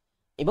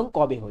এবং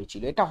কবে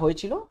হয়েছিল? এটা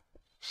হয়েছিল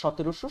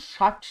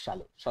 1760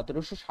 সালে,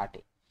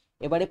 1760-এ।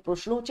 এবারে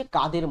প্রশ্ন হচ্ছে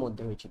কাদের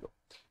মধ্যে হয়েছিল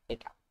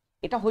এটা?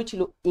 এটা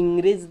হয়েছিল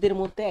ইংরেজদের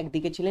মধ্যে।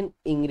 একদিকে ছিলেন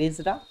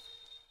ইংরেজরা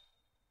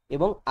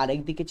এবং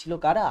আরেকদিকে ছিল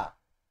কারা?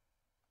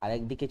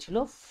 আরেকদিকে ছিল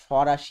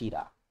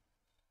ফরাসিরা।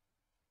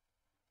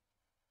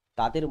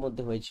 তাদের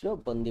মধ্যে হয়েছিল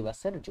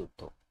বন্দিবাসের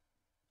যুদ্ধ।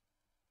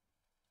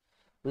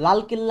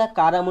 লালকেল্লা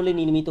কার আমলে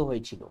নির্মিত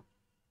হয়েছিল?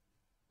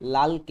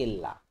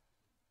 লালকেল্লা,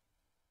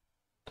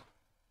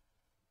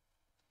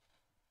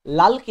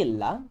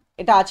 লালকেল্লা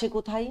এটা আছে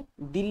কোথায়?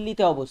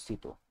 দিল্লিতে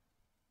অবস্থিত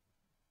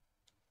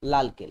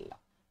লালকেল্লা।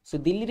 সো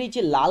দিল্লির এই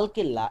যে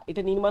লালকেল্লা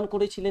এটা নির্মাণ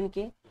করেছিলেন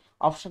কে?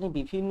 অপশনে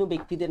বিভিন্ন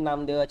ব্যক্তিদের নাম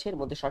দেওয়া আছে, এর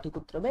মধ্যে সঠিক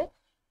উত্তর হবে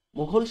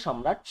মুঘল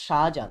সম্রাট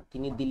শাহজাহান,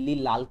 তিনি দিল্লির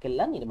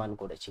লালকেল্লা নির্মাণ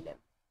করেছিলেন।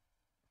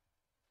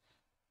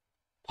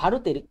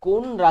 ভারতের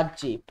কোন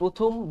রাজ্যে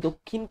প্রথম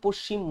দক্ষিণ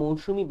পশ্চিম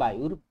মৌসুমী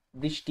বায়ুর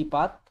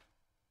বৃষ্টিপাত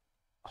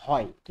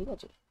হয়? ঠিক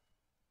আছে,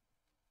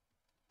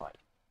 হয়।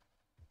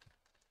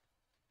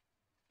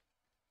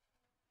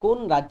 কোন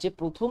রাজ্যে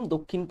প্রথম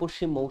দক্ষিণ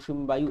পশ্চিম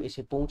মৌসুমী বায়ু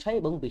এসে পৌঁছায়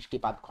এবং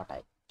বৃষ্টিপাত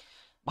ঘটায়?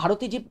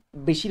 ভারতে যে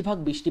বেশিরভাগ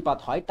বৃষ্টিপাত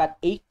হয় তার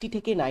 80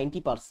 থেকে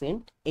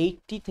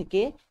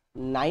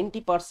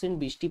 90%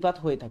 বৃষ্টিপাত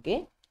হয়ে থাকে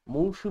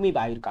মৌসুমী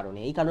বায়ুর কারণে।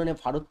 এই কারণে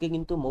ভারতকে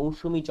কিন্তু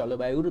মৌসুমী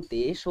জলবায়ুর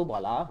দেশও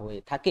বলা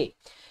হয়ে থাকে।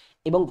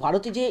 এবং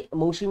ভারতে যে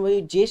মৌসুমী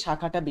বায়ুর যে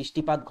শাখাটা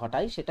বৃষ্টিপাত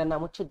ঘটায় সেটার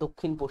নাম হচ্ছে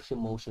দক্ষিণ পশ্চিম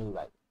মৌসুমী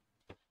বায়ু।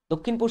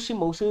 দক্ষিণ পশ্চিম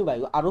মৌসুমী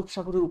বায়ু আরব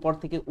সাগরের উপর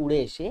থেকে উড়ে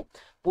এসে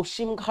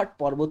পশ্চিমঘাট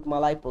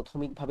পর্বতমালায়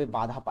প্রাথমিকভাবে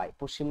বাধা পায়।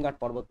 পশ্চিমঘাট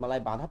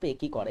পর্বতমালায় বাধা পেয়ে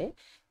কি করে,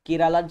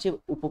 কেরালার যে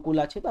উপকূল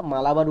আছে বা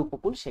মালাবার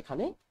উপকূল,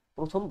 সেখানে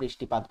প্রথম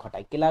বৃষ্টিপাত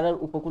ঘটায়। কেরালার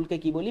উপকূলকে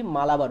কি বলি?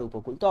 মালাবার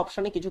উপকূল। তো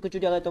অপশনে কিছু কিছু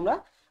জায়গায় তোমরা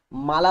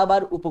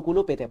মালাবার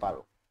উপকূলও পেতে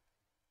পারো।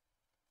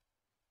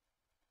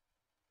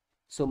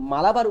 সো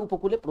মালাবার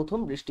উপকূলে প্রথম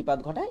বৃষ্টিপাত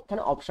ঘটায়,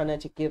 এখানে অপশনে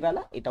আছে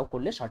কেরালা, এটাও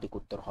করলে সঠিক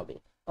উত্তর হবে।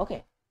 ওকে,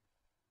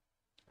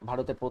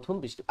 ভারতের প্রথম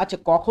বৃষ্টি, আচ্ছা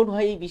কখন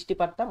হয় এই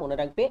বৃষ্টিপাতটা মনে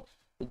রাখবে,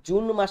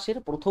 জুন মাসের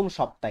প্রথম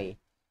সপ্তাহে।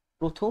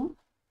 প্রথম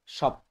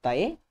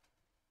সপ্তাহে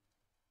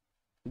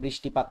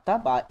বৃষ্টিপাতটা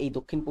বা এই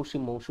দক্ষিণ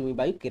পশ্চিম মৌসুমী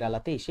বায়ু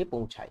কেরালাতে এসে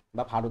পৌঁছায়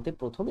বা ভারতে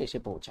প্রথম এসে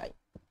পৌঁছায়।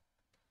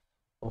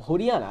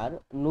 হরিয়ানার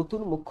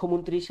নতুন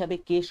মুখ্যমন্ত্রী হিসাবে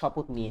কে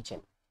শপথ নিয়েছেন?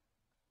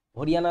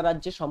 হরিয়ানা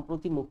রাজ্যে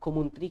সম্প্রতি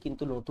মুখ্যমন্ত্রী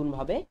কিন্তু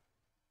নতুনভাবে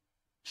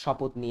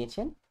শপথ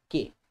নিয়েছেন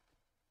কে?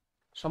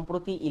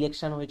 সম্প্রতি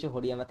ইলেকশন হয়েছে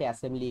হরিয়ানাতে,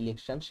 অ্যাসেম্বলি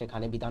ইলেকশন,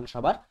 সেখানে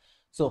বিধানসভার।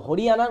 সো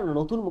হরিয়ানার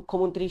নতুন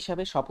মুখ্যমন্ত্রী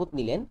হিসাবে শপথ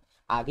নিলেন,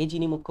 আগে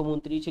যিনি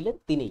মুখ্যমন্ত্রী ছিলেন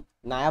তিনি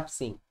নায়াব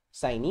সিং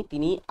সাইনি,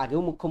 তিনি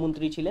আগেও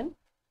মুখ্যমন্ত্রী ছিলেন,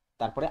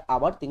 তারপরে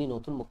আবার তিনি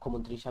নতুন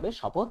মুখ্যমন্ত্রী হিসাবে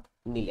শপথ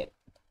নিলেন।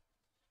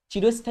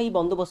 চিরস্থায়ী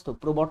বন্দোবস্ত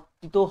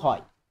প্রবর্তিত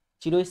হয়,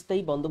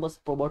 চিরস্থায়ী বন্দোবস্ত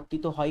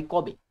প্রবর্তিত হয়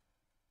কবে?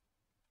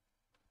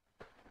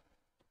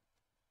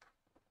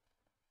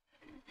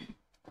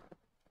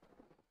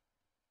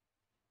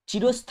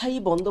 চিরস্থায়ী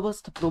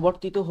বন্দোবস্ত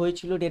প্রবর্তিত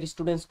হয়েছিল ডিয়ার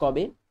স্টুডেন্টস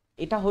কবে?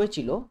 এটা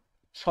হয়েছিল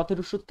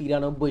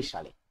 1793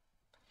 সালে।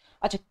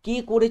 আচ্ছা কে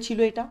করেছিল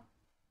এটা?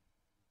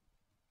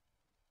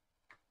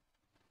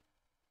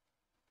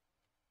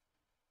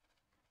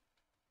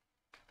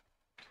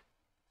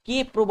 কে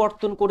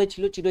প্রবর্তন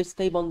করেছিল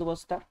চিরস্থায়ী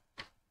বন্দোবস্ত?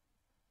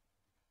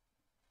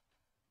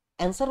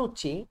 অ্যান্সার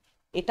হচ্ছে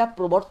এটা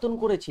প্রবর্তন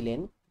করেছিলেন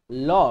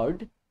লর্ড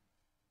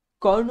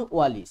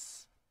কর্নওয়ালিস।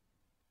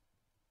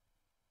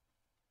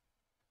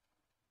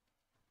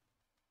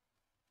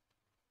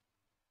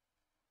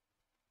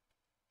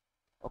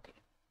 ওকে,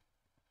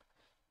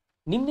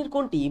 নিম্নের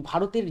কোনটি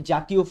ভারতের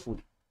জাতীয় ফুল?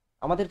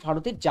 আমাদের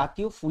ভারতের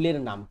জাতীয় ফুলের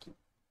নাম কি?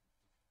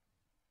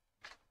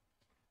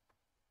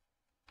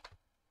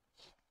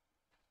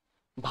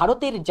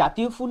 ভারতের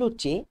জাতীয় ফুল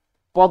হচ্ছে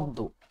পদ্ম।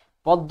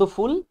 পদ্ম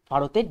ফুল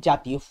ভারতের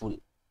জাতীয় ফুল।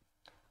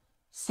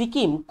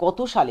 সিকিম কত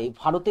সালে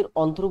ভারতের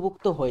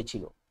অন্তর্ভুক্ত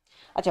হয়েছিল?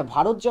 আচ্ছা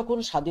ভারত যখন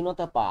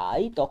স্বাধীনতা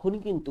পায় তখন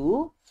কিন্তু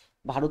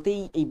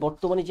ভারতেই এই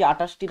বর্তমানে যে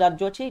 28টি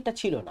রাজ্য আছে এটা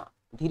ছিল না,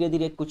 ধীরে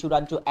ধীরে কিছু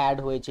রাজ্য অ্যাড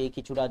হয়েছে,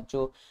 কিছু রাজ্য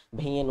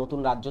ভেঙে নতুন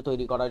রাজ্য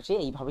তৈরি করা হয়েছে,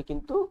 এইভাবে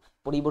কিন্তু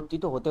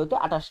পরিবর্তিত হতে হতে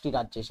 28টি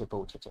রাজ্যে এসে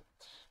পৌঁছেছে।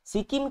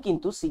 সিকিম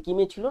কিন্তু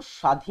সিকিমে ছিল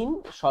স্বাধীন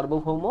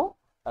সার্বভৌম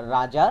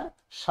রাজার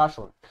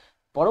শাসন।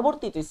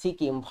 পরবর্তীতে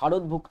সিকিম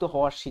ভারতভুক্ত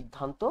হওয়ার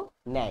সিদ্ধান্ত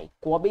নেয়।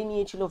 কবে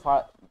নিয়েছিল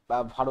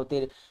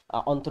ভারতের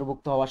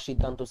অন্তর্ভুক্ত হওয়ার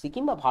সিদ্ধান্ত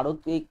সিকিম, বা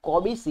ভারতে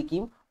কবে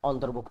সিকিম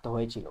অন্তর্ভুক্ত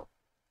হয়েছিল?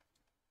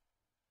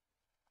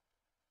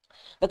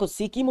 দেখো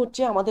সিকিম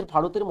হচ্ছে আমাদের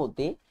ভারতের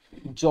মধ্যে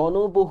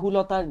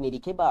জনবহুলতার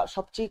নিরিখে বা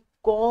সবচেয়ে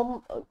কম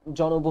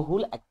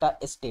জনবহুল একটা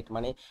স্টেট,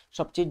 মানে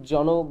সবচেয়ে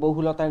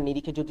জনবহুলতার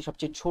নিরিখে যদি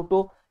সবচেয়ে ছোট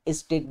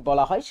স্টেট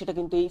বলা হয় সেটা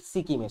কিন্তু এই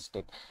সিকিম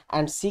স্টেট।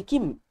 অ্যান্ড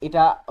সিকিম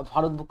এটা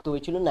ভারতভুক্ত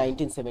হয়েছিল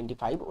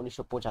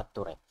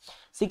 1975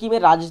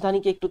 সিকিমের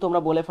রাজধানীকে একটু তোমরা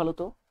বলে ফেলো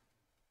তো,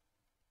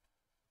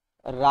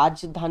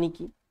 রাজধানী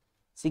কি?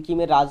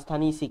 সিকিমের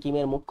রাজধানী,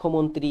 সিকিমের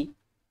মুখ্যমন্ত্রী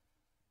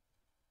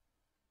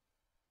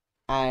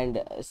অ্যান্ড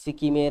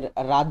সিকিমের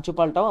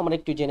রাজ্যপালটাও আমরা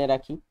একটু জেনে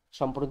রাখি,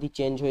 সম্প্রতি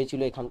চেঞ্জ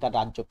হয়েছিল এখানকার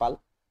রাজ্যপাল।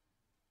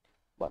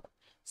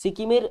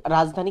 সিকিমের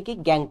রাজধানী কি?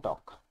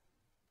 গ্যাংটক,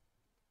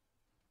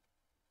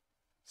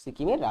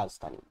 সিকিমের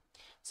রাজধানী।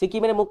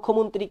 সিকিমের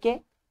মুখ্যমন্ত্রীকে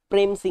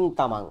প্রেম সিং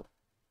তামাং।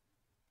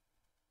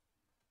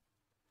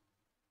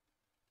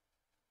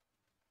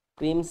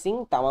 প্রেম সিং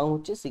তামাং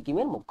হচ্ছে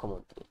সিকিমের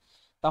মুখ্যমন্ত্রী।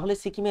 তাহলে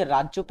সিকিমের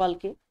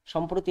রাজ্যপালকে,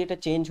 সম্প্রতি এটা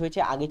চেঞ্জ হয়েছে,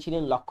 আগে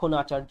ছিলেন লক্ষণ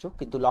আচার্য,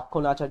 কিন্তু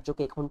লক্ষণ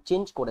আচার্যকে এখন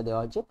চেঞ্জ করে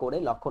দেওয়া হয়েছে, করে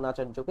লক্ষণ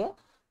আচার্যকে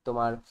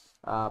তোমার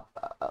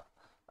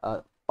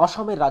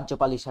অসমের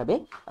রাজ্যপাল হিসাবে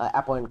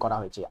অ্যাপয়েন্ট করা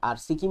হয়েছে। আর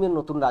সিকিমের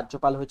নতুন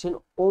রাজ্যপাল হয়েছেন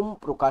ওম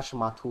প্রকাশ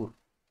মাথুর।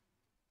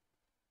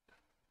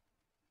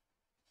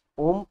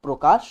 ওম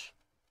প্রকাশ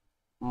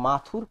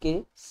মাথুরকে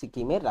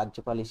সিকিমের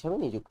রাজ্যপাল হিসাবে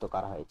নিযুক্ত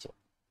করা হয়েছে।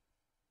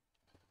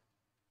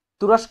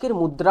 তুরস্কের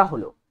মুদ্রা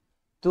হলো,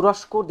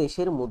 তুরস্ক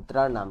দেশের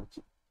মুদ্রার নাম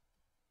কি?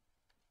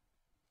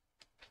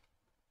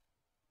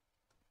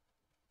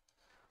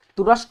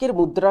 তুরস্কের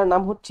মুদ্রার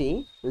নাম হচ্ছে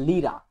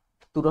লিরা।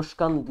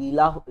 তুরস্কান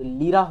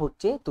লিরা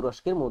হচ্ছে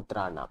তুরস্কের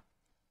মুদ্রার নাম।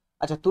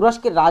 আচ্ছা,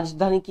 তুরস্কের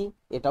রাজধানী কি?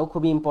 এটাও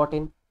খুবই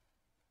ইম্পর্টেন্ট।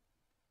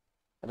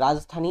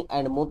 রাজধানী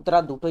অ্যান্ড মুদ্রা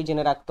দুটোই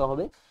জেনে রাখতে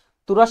হবে।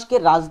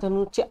 তুরস্কের রাজধানী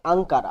হচ্ছে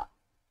আঙ্কারা।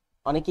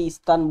 অনেকে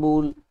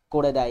ইস্তানবুল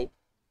করে দেয়,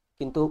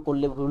 কিন্তু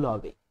করলে ভুল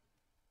হবে।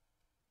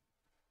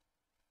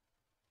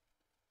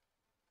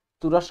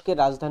 তুরস্কের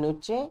রাজধানী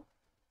হচ্ছে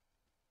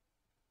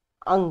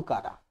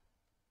আঙ্কারা।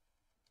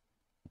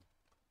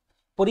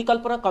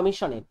 পরিকল্পনা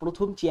কমিশনের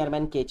প্রথম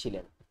চেয়ারম্যান কে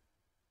ছিলেন?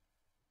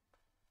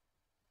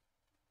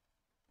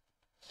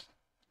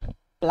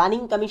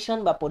 প্ল্যানিং কমিশন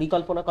বা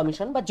পরিকল্পনা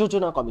কমিশন বা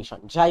যোজনা কমিশন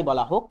যাই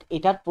বলা হোক,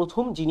 এটার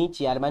প্রথম যিনি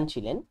চেয়ারম্যান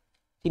ছিলেন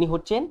তিনি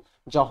হচ্ছেন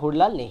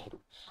জওহরলাল নেহেরু।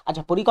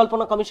 আচ্ছা,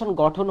 পরিকল্পনা কমিশন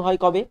গঠন হয়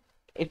কবে?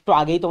 একটু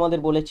আগেই তোমাদের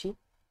বলেছি,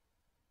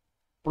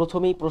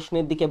 প্রথমেই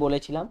প্রশ্নের দিকে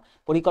বলেছিলাম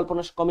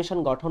পরিকল্পনা কমিশন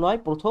গঠন হয়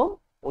প্রথম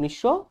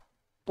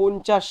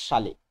 1950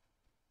 সালে,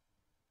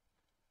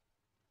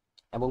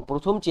 এবং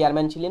প্রথম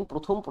চেয়ারম্যান ছিলেন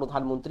প্রথম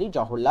প্রধানমন্ত্রী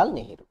Jawaharlal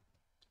Nehru.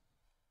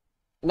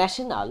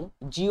 National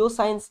Jio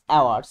science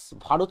awards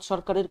Bharat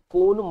সরকারের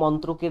কোন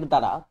মন্ত্রকের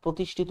দ্বারা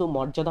প্রতিষ্ঠিত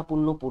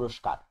মর্যাদাপূর্ণ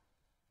পুরস্কার?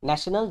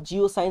 ন্যাশনাল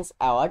জিও সায়েন্স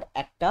অ্যাওয়ার্ড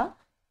একটা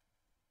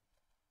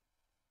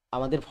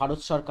আমাদের ভারত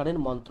সরকারের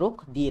মন্ত্রক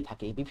দিয়ে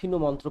থাকে। বিভিন্ন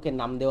মন্ত্রকের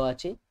নাম দেওয়া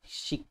আছে,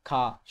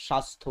 শিক্ষা,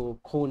 স্বাস্থ্য,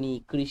 খনি,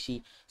 কৃষি।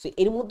 তো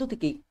এর মধ্য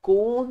থেকে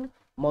কোন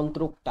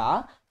মন্ত্রকটা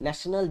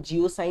ন্যাশনাল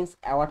জিও সায়েন্স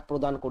অ্যাওয়ার্ড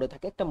প্রদান করে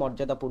থাকে, একটা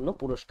মর্যাদাপূর্ণ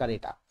পুরস্কার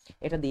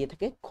এটা দিয়ে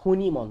থাকে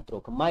খনি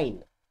মন্ত্রক, মাইন।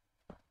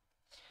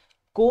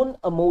 কোন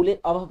মৌলের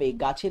অভাবে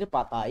গাছের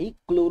পাতায়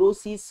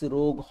ক্লোরোসিস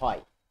রোগ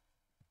হয়?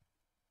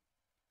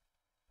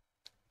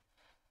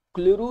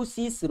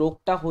 ক্লোরোসিস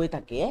রোগটা হয়ে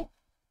থাকে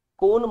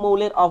কোন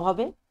মৌলের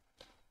অভাবে?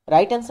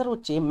 রাইট অ্যান্সার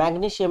হচ্ছে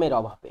ম্যাগনেসিয়ামের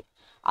অভাবে।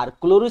 আর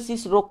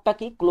ক্লোরোসিস রোগটা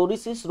কি?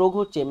 ক্লোরোসিস রোগ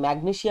হচ্ছে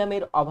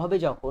ম্যাগনেসিয়ামের অভাবে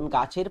যখন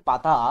গাছের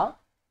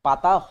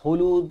পাতা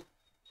হলুদ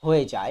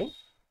হয়ে যায়,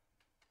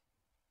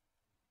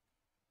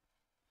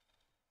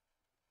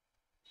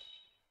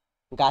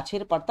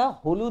 গাছের পাতা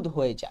হলুদ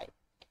হয়ে যায়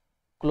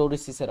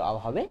ক্লোরোসিসের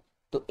অভাবে,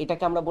 তো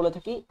এটাকে আমরা বলে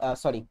থাকি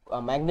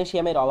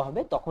ম্যাগনেসিয়ামের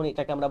অভাবে, তখন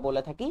এটাকে আমরা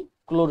বলে থাকি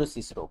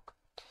ক্লোরোসিস রোগ।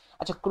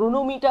 আচ্ছা,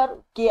 ক্রোনোমিটার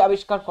কে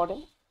আবিষ্কার করেন?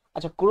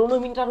 আচ্ছা,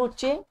 ক্রোনোমিটার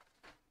হচ্ছে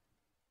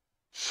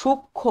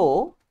সূক্ষ্ম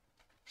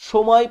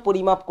সময়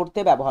পরিমাপ করতে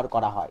ব্যবহার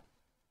করা হয়।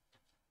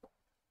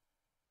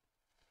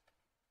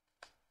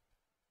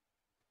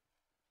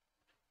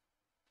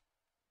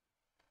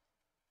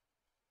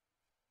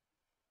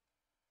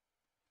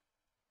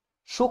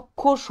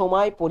 সূক্ষ্ম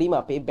সময়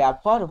পরিমাপে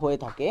ব্যবহার হয়ে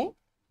থাকে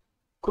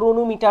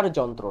ক্রোনোমিটার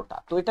যন্ত্রটা।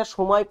 তো এটা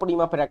সময়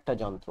পরিমাপের একটা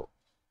যন্ত্র,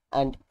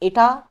 অ্যান্ড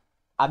এটা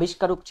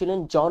আবিষ্কারক ছিলেন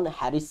জন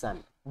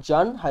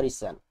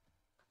হ্যারিসন।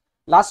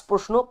 লাস্ট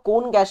প্রশ্ন,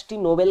 কোন গ্যাসটি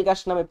নোবেল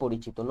গ্যাস নামে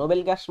পরিচিত?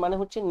 নোবেল গ্যাস মানে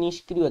হচ্ছে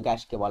নিষ্ক্রিয়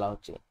গ্যাসকে বলা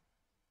হচ্ছে,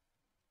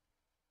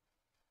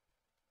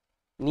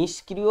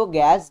 নিষ্ক্রিয়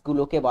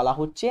গ্যাসগুলোকে বলা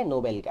হচ্ছে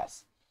নোবেল গ্যাস।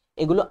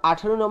 এগুলো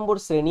 18 নম্বর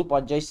শ্রেণী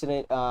পর্যায়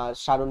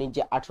সারণীর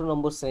যে 18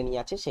 নম্বর শ্রেণী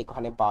আছে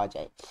সেখানে পাওয়া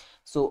যায়।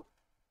 সো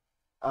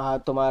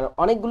তোমার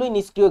অনেকগুলোই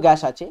নিষ্ক্রিয়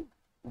গ্যাস আছে,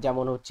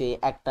 যেমন হচ্ছে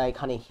একটা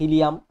এখানে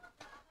হিলিয়াম,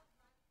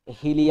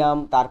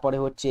 তারপরে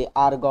হচ্ছে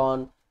আর্গন,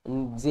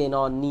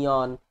 জেনন,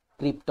 নিয়ন,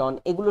 ক্রিপ্টন,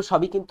 এগুলো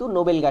সবই কিন্তু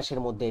নোবেল গ্যাসের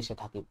মধ্যে এসে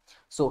থাকে।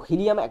 সো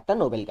হিলিয়াম একটা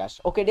Nobel gas.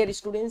 Okay dear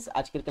students,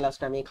 আজকের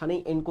ক্লাসটা আমি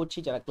এখানেই এন্ড করছি।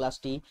 যারা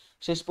ক্লাসটি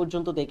শেষ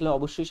পর্যন্ত দেখলে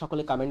অবশ্যই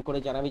সকলে কমেন্ট করে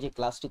জানাবে যে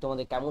ক্লাসটি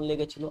তোমাদের কেমন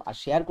লেগেছিল, আর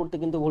শেয়ার করতে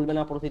কিন্তু ভুলবে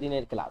না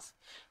প্রতিদিনের ক্লাস।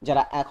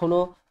 যারা এখনো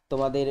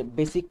তোমাদের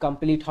বেসিক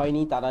কমপ্লিট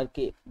হয়নি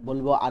তাদেরকে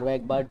বলবো আরো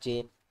একবার যে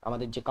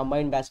আমাদের যে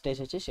কম্বাইন্ড ব্যাচটা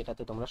এসেছে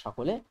সেটাতে তোমরা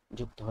সকলে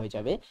যুক্ত হয়ে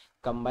যাবে,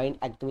 কম্বাইন্ড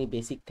একদমই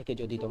বেসিক থেকে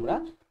যদি তোমরা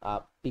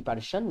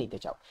প্রিপারেশন নিতে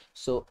চাও।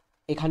 সো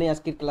এখানে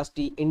আজকের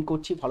ক্লাসটি এন্ড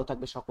করছি। ভালো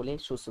থাকবে সকলে,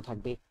 সুস্থ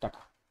থাকবে,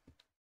 টাটা।